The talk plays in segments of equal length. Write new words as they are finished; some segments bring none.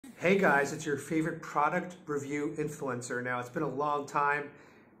Hey guys, it's your favorite product review influencer. Now, it's been a long time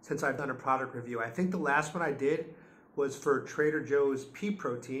since I've done a product review. I think the last one I did was for Trader Joe's pea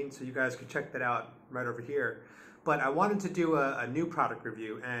protein, so you guys can check that out right over here. But I wanted to do a new product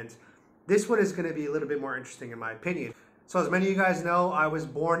review, and this one is going to be a little bit more interesting in my opinion. So as many of you guys know, I was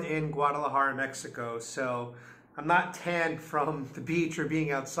born in Guadalajara, Mexico, so I'm not tan from the beach or being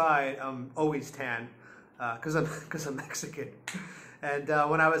outside. I'm always tan because I'm Mexican. And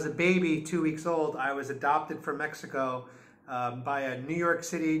when I was a baby, 2 weeks old, I was adopted from Mexico by a New York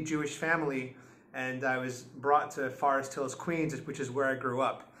City Jewish family, and I was brought to Forest Hills, Queens, which is where I grew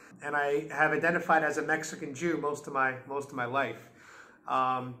up. And I have identified as a Mexican Jew most of my life.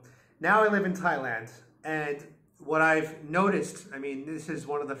 Now I live in Thailand, and what I've noticed, I mean, this is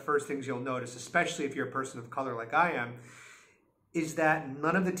one of the first things you'll notice, especially if you're a person of color like I am, is that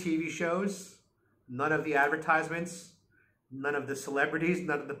none of the TV shows, none of the advertisements, none of the celebrities,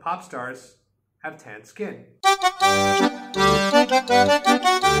 none of the pop stars have tan skin.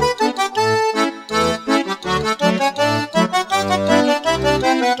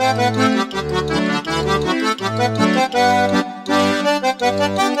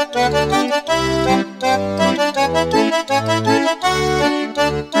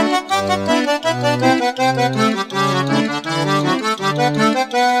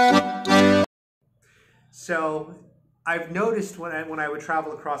 So I've noticed when I would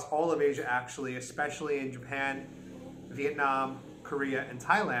travel across all of Asia, actually, especially in Japan, Vietnam, Korea, and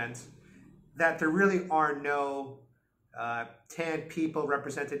Thailand, that there really are no tan people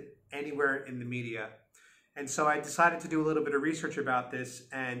represented anywhere in the media. And so I decided to do a little bit of research about this,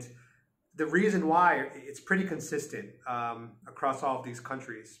 and the reason why, it's pretty consistent across all of these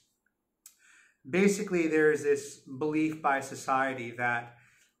countries. Basically, there's this belief by society that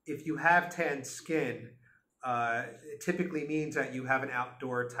if you have tan skin, it typically means that you have an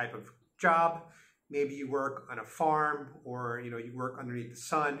outdoor type of job. Maybe you work on a farm, or you work underneath the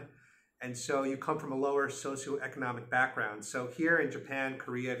sun, and so you come from a lower socioeconomic background. So here in Japan,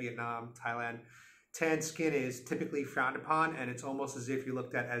 Korea, Vietnam, Thailand, tan skin is typically frowned upon, and it's almost as if you're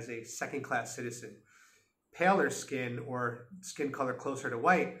looked at as a second-class citizen. Paler skin, or skin color closer to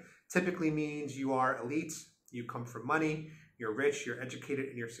white, typically means you are elite, you come from money, you're rich, you're educated,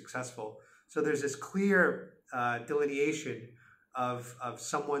 and you're successful. So there's this clear delineation of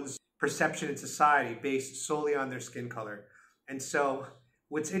someone's perception in society based solely on their skin color. And so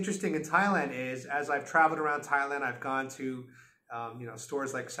what's interesting in Thailand is, as I've traveled around Thailand, I've gone to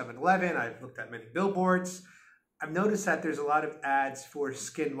stores like 7-Eleven, I've looked at many billboards, I've noticed that there's a lot of ads for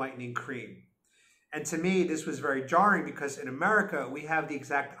skin whitening cream. And to me, this was very jarring because in America, we have the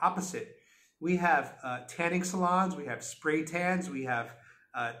exact opposite. We have tanning salons, we have spray tans, we have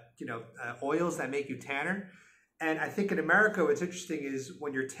oils that make you tanner. And I think in America, what's interesting is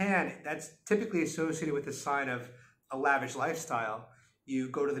when you're tan, that's typically associated with the sign of a lavish lifestyle. You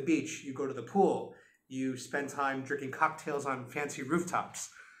go to the beach, you go to the pool, you spend time drinking cocktails on fancy rooftops.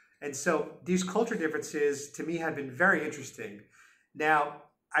 And so these culture differences, to me, have been very interesting. Now,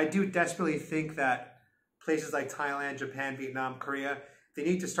 I do desperately think that places like Thailand, Japan, Vietnam, Korea, they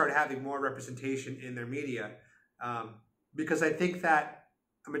need to start having more representation in their media. Because I think that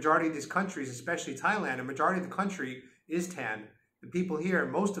a majority of these countries, especially Thailand, a majority of the country is tan. The people here,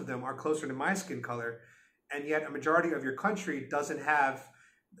 most of them are closer to my skin color, and yet a majority of your country doesn't have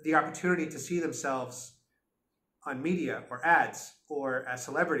the opportunity to see themselves on media or ads or as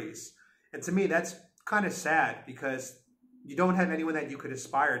celebrities. And to me, that's kind of sad because you don't have anyone that you could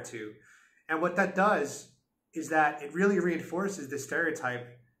aspire to. And what that does is that it really reinforces the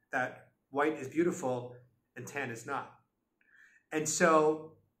stereotype that white is beautiful and tan is not. And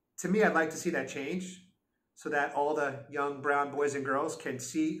so, to me, I'd like to see that change so that all the young brown boys and girls can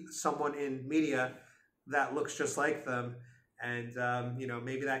see someone in media that looks just like them, and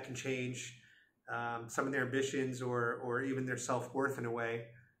maybe that can change some of their ambitions or even their self-worth in a way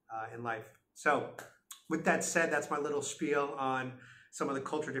in life. So, with that said, that's my little spiel on some of the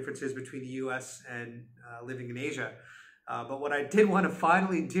culture differences between the U.S. and living in Asia. But what I did want to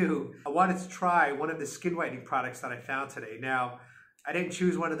finally do, I wanted to try one of the skin whitening products that I found today. Now, I didn't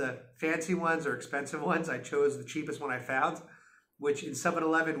choose one of the fancy ones or expensive ones. I chose the cheapest one I found, which in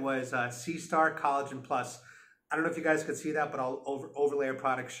 7-Eleven was C-Star Collagen Plus. I don't know if you guys could see that, but I'll overlay a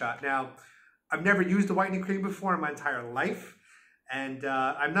product shot. Now, I've never used a whitening cream before in my entire life, and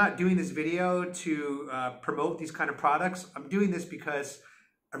I'm not doing this video to promote these kind of products. I'm doing this because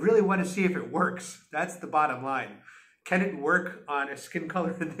I really want to see if it works. That's the bottom line. Can it work on a skin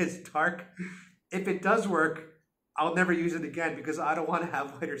color this dark? If it does work, I'll never use it again because I don't want to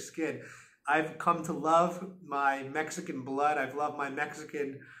have whiter skin. I've come to love my Mexican blood. I've loved my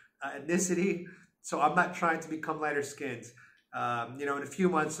Mexican ethnicity, so I'm not trying to become lighter skinned. In a few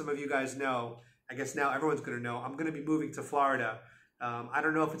months, some of you guys know, I guess now everyone's going to know, I'm going to be moving to Florida. I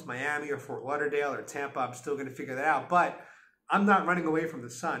don't know if it's Miami or Fort Lauderdale or Tampa. I'm still going to figure that out. But I'm not running away from the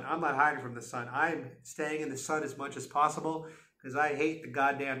sun. I'm not hiding from the sun. I'm staying in the sun as much as possible because I hate the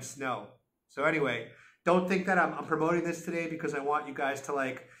goddamn snow. So anyway, don't think that I'm promoting this today because I want you guys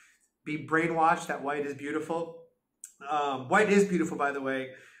to be brainwashed that white is beautiful. White is beautiful, by the way,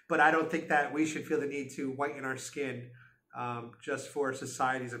 but I don't think that we should feel the need to whiten our skin just for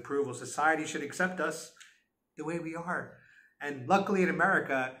society's approval. Society should accept us the way we are. And luckily in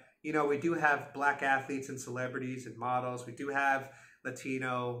America, we do have black athletes and celebrities and models. We do have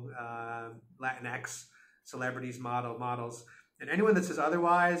Latino, Latinx celebrities, models. And anyone that says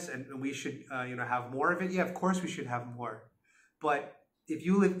otherwise, and we should, have more of it, yeah, of course we should have more. But if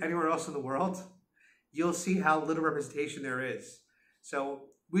you live anywhere else in the world, you'll see how little representation there is. So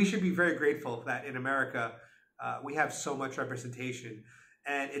we should be very grateful that in America, we have so much representation.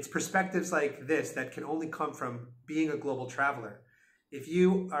 And it's perspectives like this that can only come from being a global traveler. If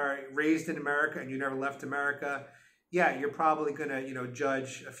you are raised in America and you never left America, yeah, you're probably gonna,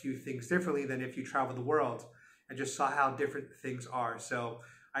 judge a few things differently than if you travel the world and just saw how different things are. So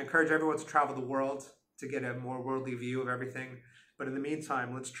I encourage everyone to travel the world to get a more worldly view of everything. But in the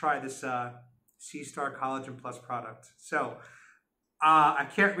meantime, let's try this C-Star Collagen Plus product. So I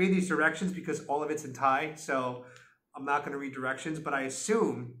can't read these directions because all of it's in Thai. So I'm not going to read directions, but I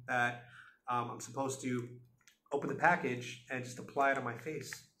assume that I'm supposed to open the package and just apply it on my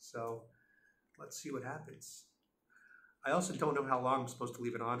face. So let's see what happens. I also don't know how long I'm supposed to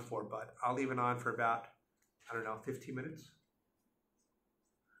leave it on for, but I'll leave it on for about, 15 minutes.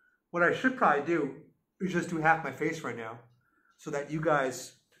 What I should probably do is just do half my face right now so that you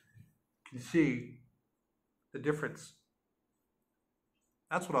guys can see the difference.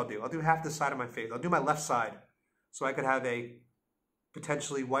 That's what I'll do. I'll do half the side of my face. I'll do my left side so I could have a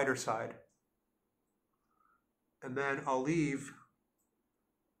potentially whiter side. And then I'll leave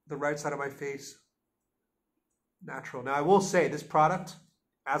the right side of my face natural. Now I will say this product,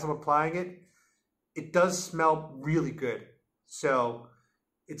 as I'm applying it, it does smell really good. So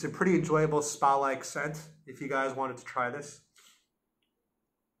it's a pretty enjoyable spa-like scent if you guys wanted to try this.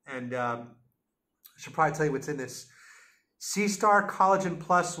 And I should probably tell you what's in this. C-Star Collagen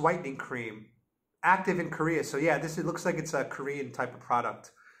Plus Whitening Cream. Active in Korea. So yeah, it looks like it's a Korean type of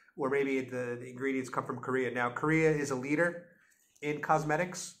product. Or maybe the ingredients come from Korea. Now, Korea is a leader in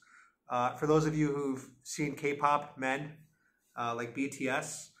cosmetics. For those of you who've seen K-pop men, like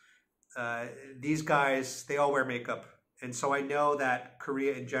BTS, these guys, they all wear makeup. And so I know that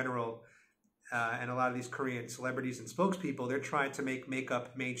Korea in general, and a lot of these Korean celebrities and spokespeople, they're trying to make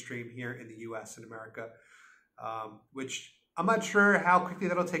makeup mainstream here in the US and America, which I'm not sure how quickly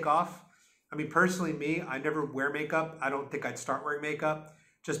that'll take off. I mean, personally, I never wear makeup. I don't think I'd start wearing makeup.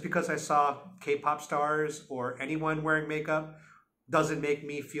 Just because I saw K-pop stars or anyone wearing makeup doesn't make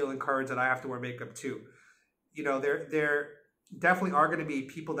me feel encouraged that I have to wear makeup too. There definitely are going to be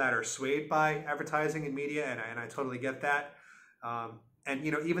people that are swayed by advertising and media, and I totally get that. And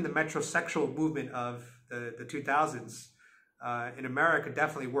even the metrosexual movement of the 2000s in America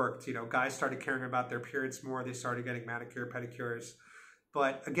definitely worked. Guys started caring about their appearance more. They started getting manicure, pedicures.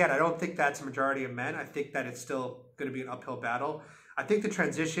 But again, I don't think that's a majority of men. I think that it's still going to be an uphill battle. I think the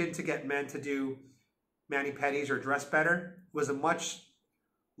transition to get men to do mani-pedis or dress better was a much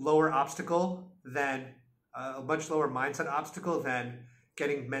lower obstacle than a much lower mindset obstacle than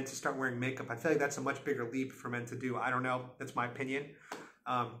getting men to start wearing makeup. I feel like that's a much bigger leap for men to do. I don't know. That's my opinion.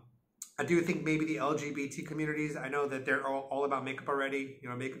 I do think maybe the LGBT communities, I know that they're all about makeup already,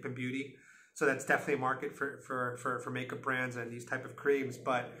 makeup and beauty. So that's definitely a market for makeup brands and these type of creams.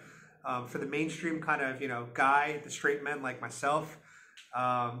 But for the mainstream kind of, guy, the straight men like myself,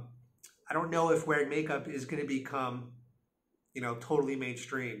 I don't know if wearing makeup is going to become, totally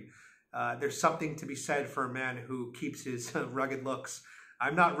mainstream. There's something to be said for a man who keeps his rugged looks.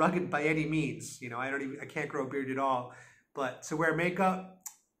 I'm not rugged by any means. I can't grow a beard at all. But to wear makeup,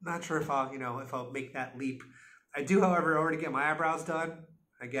 not sure if I'll make that leap. I do, however, already get my eyebrows done.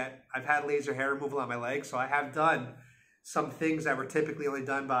 I've had laser hair removal on my legs, so I have done some things that were typically only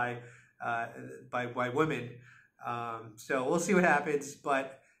done by women. So we'll see what happens,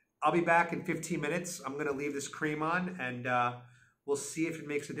 but I'll be back in 15 minutes. I'm going to leave this cream on, and we'll see if it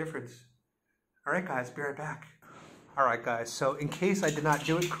makes a difference. All right, guys, be right back. All right, guys, so in case I did not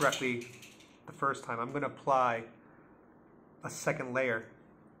do it correctly the first time, I'm going to apply a second layer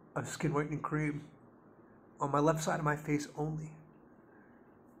of skin whitening cream on my left side of my face only.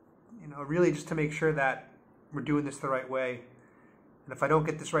 Really just to make sure that we're doing this the right way. And if I don't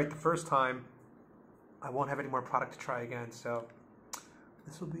get this right the first time, I won't have any more product to try again. So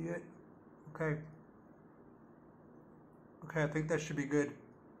this will be it. Okay. Okay, I think that should be good.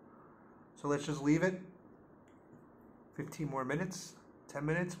 So let's just leave it 15 more minutes, 10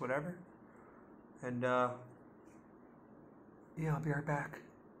 minutes, whatever. And yeah, I'll be right back.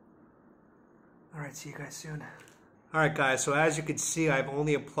 All right, see you guys soon. All right, guys, so as you can see, I've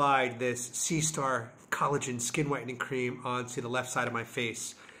only applied this C-Star Collagen Skin Whitening Cream onto the left side of my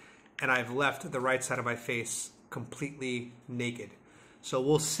face, and I've left the right side of my face completely naked. So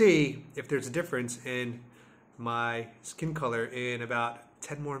we'll see if there's a difference in my skin color in about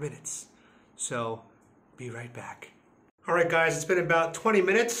 10 more minutes. So be right back. All right, guys, it's been about 20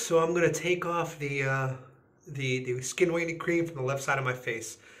 minutes, so I'm gonna take off the skin whitening cream from the left side of my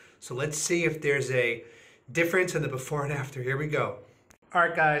face. So let's see if there's a difference in the before and after. Here we go. All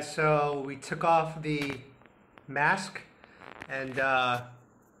right, guys, so we took off the mask, and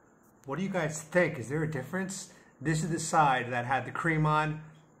what do you guys think? Is there a difference? This is the side that had the cream on.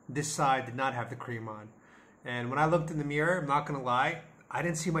 This side did not have the cream on. And when I looked in the mirror, I'm not gonna lie, I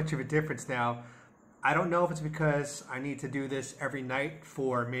didn't see much of a difference. Now, I don't know if it's because I need to do this every night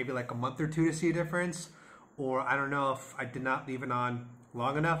for maybe like a month or two to see a difference, or I don't know if I did not leave it on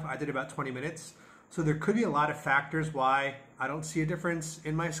long enough. I did about 20 minutes. So there could be a lot of factors why I don't see a difference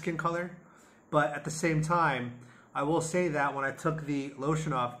in my skin color. But at the same time, I will say that when I took the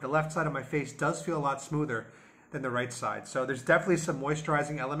lotion off, the left side of my face does feel a lot smoother than the right side. So there's definitely some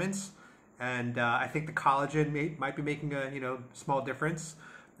moisturizing elements. And I think the collagen might be making a small difference.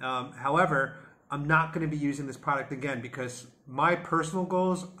 However, I'm not going to be using this product again because my personal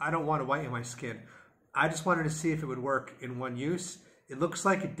goals, I don't want to whiten my skin. I just wanted to see if it would work in one use. It looks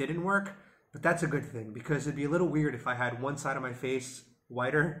like it didn't work, but that's a good thing because it'd be a little weird if I had one side of my face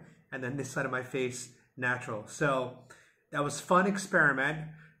whiter and then this side of my face natural. So that was a fun experiment.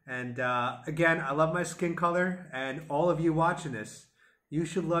 And again, I love my skin color, and all of you watching this, you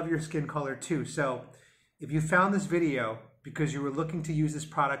should love your skin color too. So if you found this video because you were looking to use this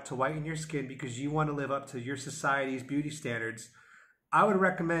product to whiten your skin because you want to live up to your society's beauty standards, I would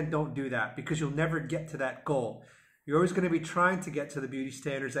recommend don't do that because you'll never get to that goal. You're always going to be trying to get to the beauty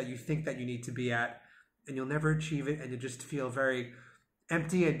standards that you think that you need to be at, and you'll never achieve it, and you'll just feel very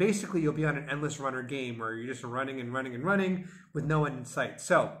empty, and basically you'll be on an endless runner game where you're just running and running and running with no end in sight.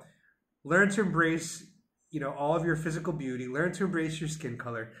 So learn to embrace all of your physical beauty, learn to embrace your skin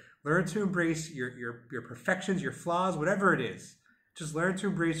color, learn to embrace your perfections, your flaws, whatever it is. Just learn to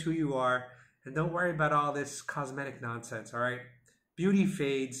embrace who you are, and don't worry about all this cosmetic nonsense, all right? Beauty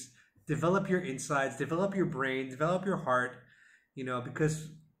fades. Develop your insides, develop your brain, develop your heart, because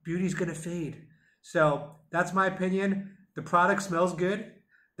beauty's gonna fade. So that's my opinion. The product smells good.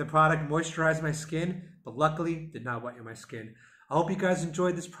 The product moisturized my skin, but luckily did not whiten my skin. I hope you guys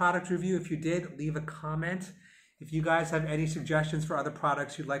enjoyed this product review. If you did, leave a comment. If you guys have any suggestions for other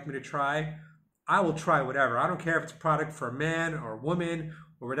products you'd like me to try, I will try whatever. I don't care if it's a product for a man or a woman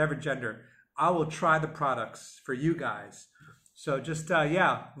or whatever gender. I will try the products for you guys. So just,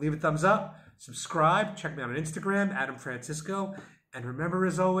 leave a thumbs up, subscribe, check me out on Instagram, Adam Francisco, and remember,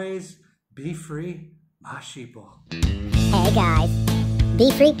 as always, be free, my sheeple. Hey guys, be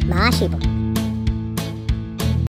free, my sheeple.